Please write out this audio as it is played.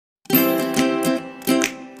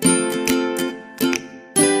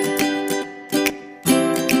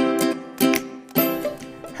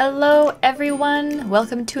Hello everyone!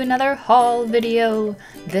 Welcome to another haul video!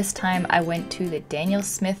 This time I went to the Daniel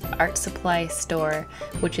Smith art supply store,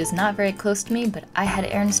 which is not very close to me, but I had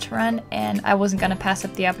errands to run and I wasn't going to pass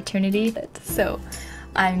up the opportunity. So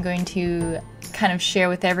I'm going to kind of share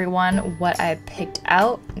with everyone what I picked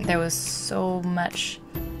out. There was so much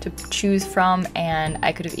to choose from and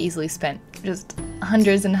I could have easily spent just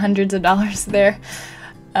hundreds and hundreds of dollars there.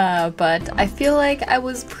 But I feel like I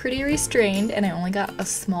was pretty restrained and I only got a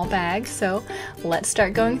small bag, so let's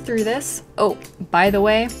start going through this. Oh, by the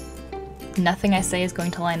way, nothing I say is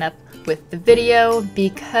going to line up with the video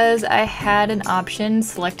because I had an option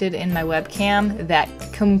selected in my webcam that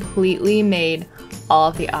completely made all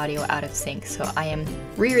of the audio out of sync. So I am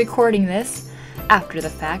re-recording this after the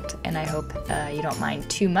fact and I hope you don't mind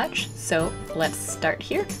too much. So let's start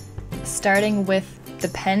here. Starting with the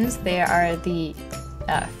pens, they are the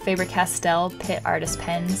Faber-Castell Pitt Artist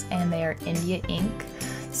pens and they are India ink,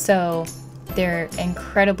 so they're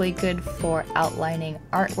incredibly good for outlining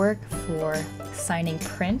artwork, for signing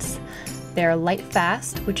prints. They're light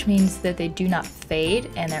fast, which means that they do not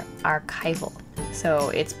fade, and they're archival, so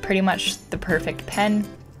it's pretty much the perfect pen.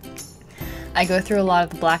 I go through a lot of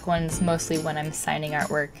the black ones mostly when I'm signing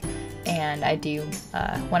artwork, and I do,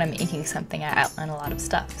 when I'm inking something, I outline a lot of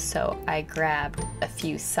stuff, so I grabbed a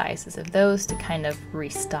few sizes of those to kind of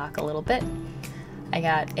restock a little bit. I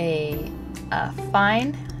got a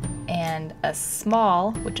fine and a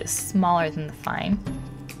small, which is smaller than the fine.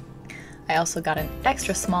 I also got an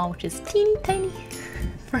extra small, which is teeny tiny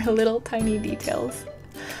for little tiny details.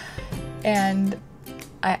 And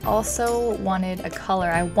I also wanted a color.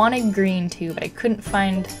 I wanted green too, but I couldn't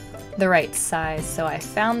find the right size, so I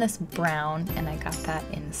found this brown and I got that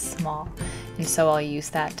in small, and so I'll use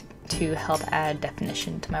that to help add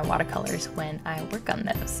definition to my watercolors when I work on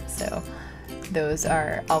those. So those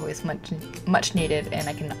are always much needed and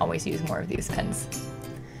I can always use more of these pens.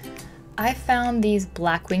 I found these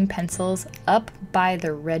Blackwing pencils up by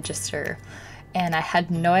the register and I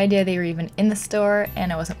had no idea they were even in the store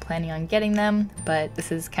and I wasn't planning on getting them, but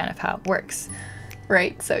this is kind of how it works.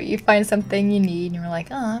 Right, so you find something you need and you're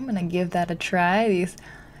like, oh, I'm gonna give that a try. These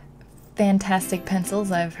fantastic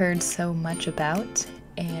pencils I've heard so much about,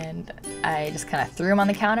 and I just kind of threw them on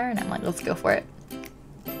the counter and I'm like, let's go for it.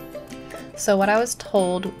 So what I was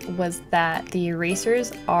told was that the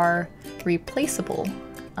erasers are replaceable,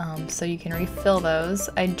 so you can refill those.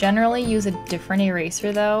 I generally use a different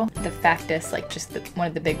eraser though, the Factus, like just one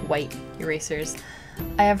of the big white erasers.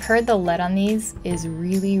 I have heard the lead on these is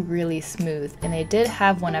really smooth, and they did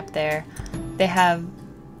have one up there. They have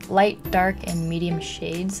light, dark, and medium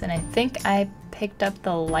shades, and I think I picked up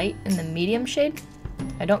the light in the medium shade.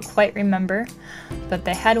 I don't quite remember, but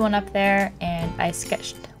they had one up there and I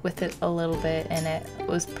sketched with it a little bit and it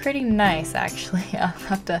was pretty nice actually. I'll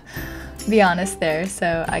have to be honest there,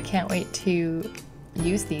 so I can't wait to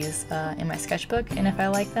use these in my sketchbook, and if I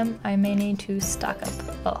like them I may need to stock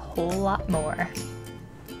up a whole lot more.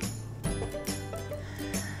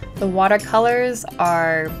 The watercolors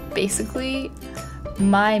are basically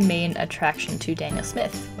my main attraction to Daniel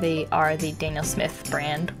Smith. They are the Daniel Smith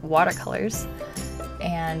brand watercolors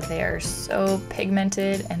and they are so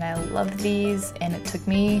pigmented and I love these, and it took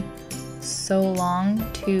me so long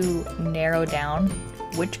to narrow down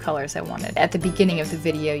which colors I wanted. At the beginning of the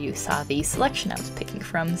video you saw the selection I was picking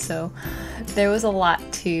from, so there was a lot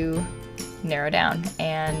to narrow down,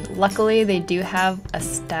 and luckily they do have a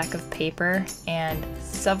stack of paper and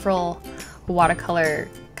several watercolor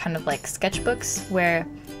kind of like sketchbooks where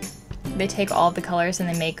they take all the colors and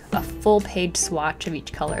they make a full page swatch of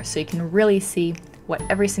each color, so you can really see what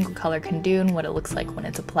every single color can do and what it looks like when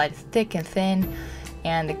it's applied thick and thin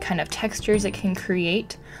and the kind of textures it can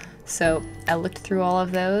create. So I looked through all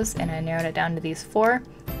of those and I narrowed it down to these 4.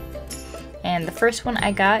 And the first one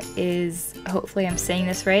I got is, hopefully I'm saying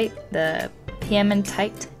this right, the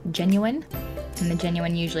Piemontite Genuine. And the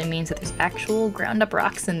genuine usually means that there's actual ground up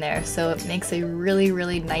rocks in there, so it makes a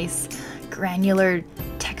really nice granular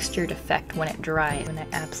textured effect when it dries, and I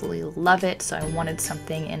absolutely love it, so I wanted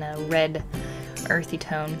something in a red earthy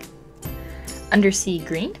tone. Undersea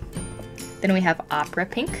Green. Then we have Opera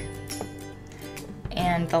Pink.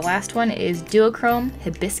 And the last one is Duochrome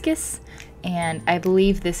Hibiscus, and I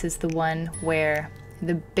believe this is the one where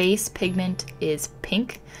the base pigment is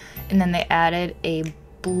pink and then they added a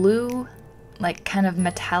blue, like kind of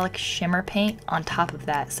metallic shimmer paint on top of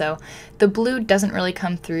that. So the blue doesn't really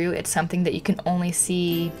come through. It's something that you can only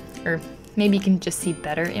see, or maybe you can just see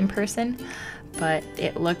better in person, but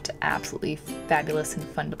it looked absolutely fabulous and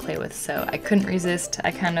fun to play with, so I couldn't resist. I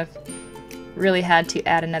kind of really had to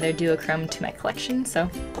add another duochrome to my collection, so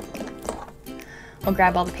we'll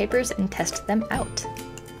grab all the papers and test them out.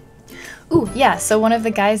 Ooh, yeah, so one of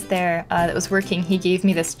the guys there that was working, he gave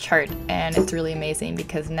me this chart, and it's really amazing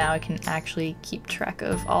because now I can actually keep track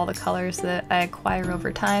of all the colors that I acquire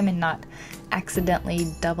over time and not accidentally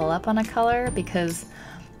double up on a color, because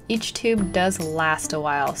each tube does last a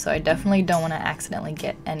while, so I definitely don't want to accidentally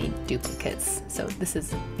get any duplicates. So this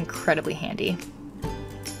is incredibly handy.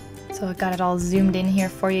 So I got it all zoomed in here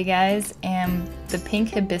for you guys, and the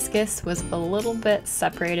pink hibiscus was a little bit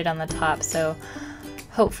separated on the top, so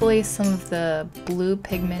hopefully some of the blue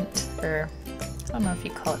pigment, or I don't know if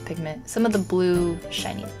you call it pigment, some of the blue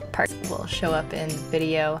shiny parts will show up in the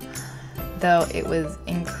video, though it was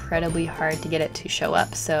incredibly hard to get it to show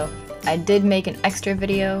up. So I did make an extra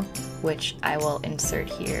video, which I will insert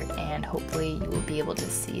here, and hopefully you will be able to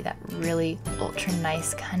see that really ultra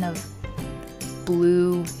nice kind of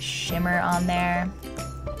blue shimmer on there.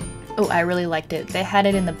 Oh, I really liked it. They had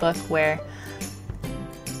it in the book where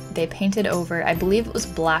they painted over, I believe it was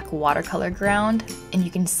black watercolor ground, and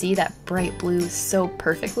you can see that bright blue so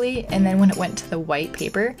perfectly, and then when it went to the white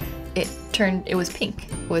paper, it was pink,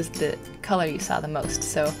 was the color you saw the most.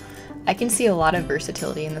 So I can see a lot of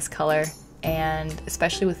versatility in this color, and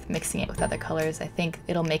especially with mixing it with other colors, I think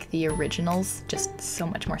it'll make the originals just so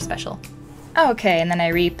much more special. Okay, and then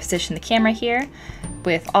I repositioned the camera here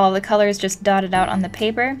with all the colors just dotted out on the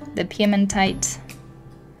paper, the Piemontite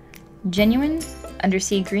Genuine,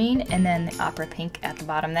 Undersea Green, and then the Opera Pink at the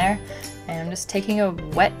bottom there. And I'm just taking a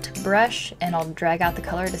wet brush and I'll drag out the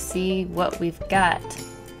color to see what we've got.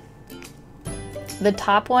 The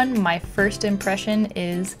top one, my first impression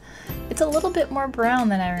is it's a little bit more brown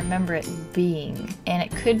than I remember it being, and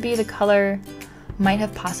it could be the color might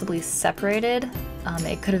have possibly separated.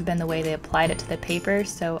 It could have been the way they applied it to the paper,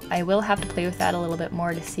 so I will have to play with that a little bit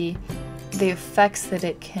more to see the effects that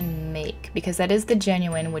it can make, because that is the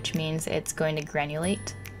genuine, which means it's going to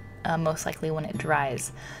granulate most likely when it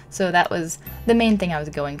dries. So that was the main thing I was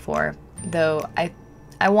going for, though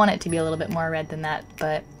I want it to be a little bit more red than that,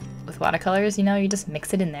 but with watercolors, you know, you just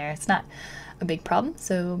mix it in there. It's not a big problem,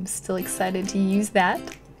 so I'm still excited to use that.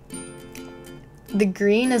 The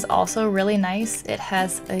green is also really nice. It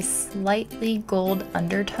has a slightly gold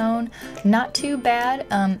undertone. Not too bad.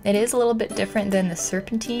 It is a little bit different than the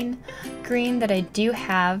serpentine green that I do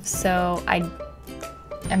have, so I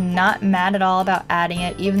am not mad at all about adding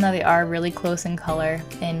it, even though they are really close in color.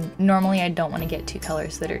 And normally I don't want to get two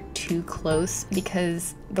colors that are too close,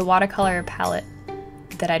 because the watercolor palette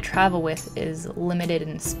that I travel with is limited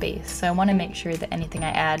in space, so I want to make sure that anything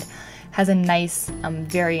I add has a nice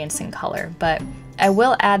variance in color. But I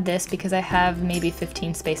will add this because I have maybe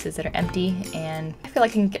 15 spaces that are empty, and I feel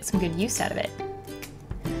like I can get some good use out of it.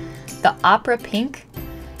 The Opera Pink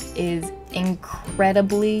is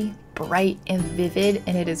incredibly bright and vivid,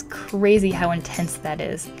 and it is crazy how intense that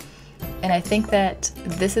is. And I think that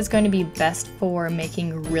this is going to be best for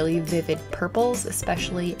making really vivid purples,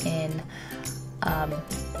 especially in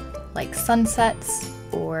like sunsets,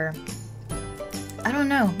 or I don't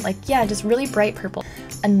know, like, yeah, just really bright purple.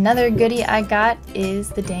 Another goodie I got is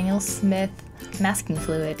the Daniel Smith masking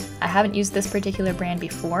fluid. I haven't used this particular brand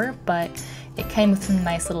before, but it came with some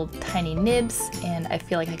nice little tiny nibs, and I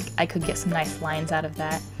feel like I could get some nice lines out of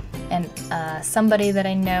that. And somebody that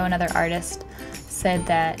I know, another artist, said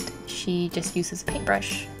that she just uses a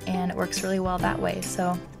paintbrush and it works really well that way.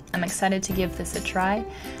 So I'm excited to give this a try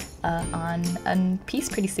on a piece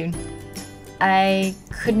pretty soon. I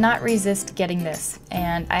could not resist getting this,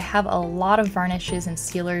 and I have a lot of varnishes and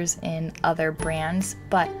sealers in other brands,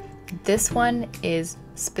 but this one is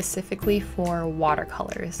specifically for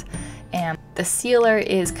watercolors. And the sealer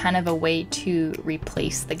is kind of a way to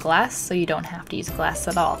replace the glass, so you don't have to use glass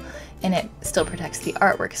at all. And it still protects the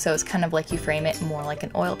artwork, so it's kind of like you frame it more like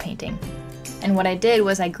an oil painting. And what I did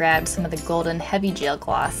was I grabbed some of the golden heavy gel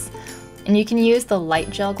gloss, and you can use the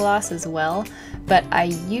light gel gloss as well, but I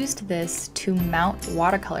used this to mount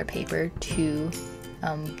watercolor paper to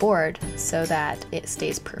board so that it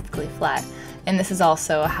stays perfectly flat. And this is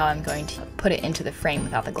also how I'm going to put it into the frame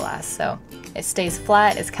without the glass. So it stays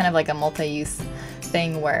flat. It's kind of like a multi-use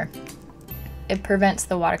thing where it prevents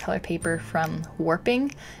the watercolor paper from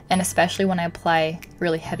warping, and especially when I apply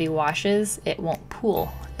really heavy washes, it won't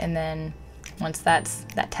pool. And then once that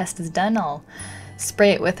test is done, I'll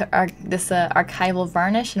spray it with this archival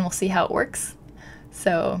varnish, and we'll see how it works.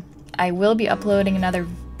 So I will be uploading another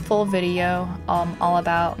full video all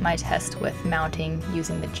about my test with mounting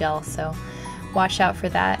using the gel, so watch out for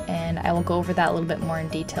that, and I will go over that a little bit more in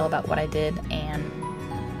detail about what I did and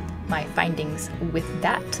my findings with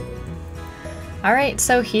that. Alright,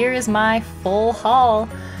 so here is my full haul.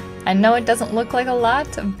 I know it doesn't look like a lot,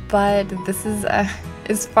 but this is,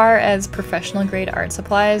 as far as professional grade art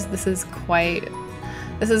supplies, this is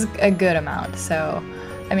a good amount. So,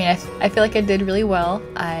 I mean, I feel like I did really well.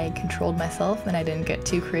 I controlled myself and I didn't get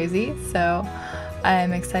too crazy, so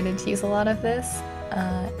I'm excited to use a lot of this.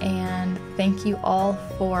 And thank you all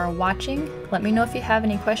for watching. Let me know if you have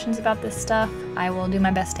any questions about this stuff. I will do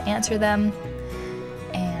my best to answer them.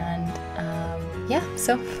 And yeah,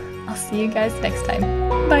 so I'll see you guys next time.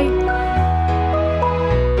 Bye!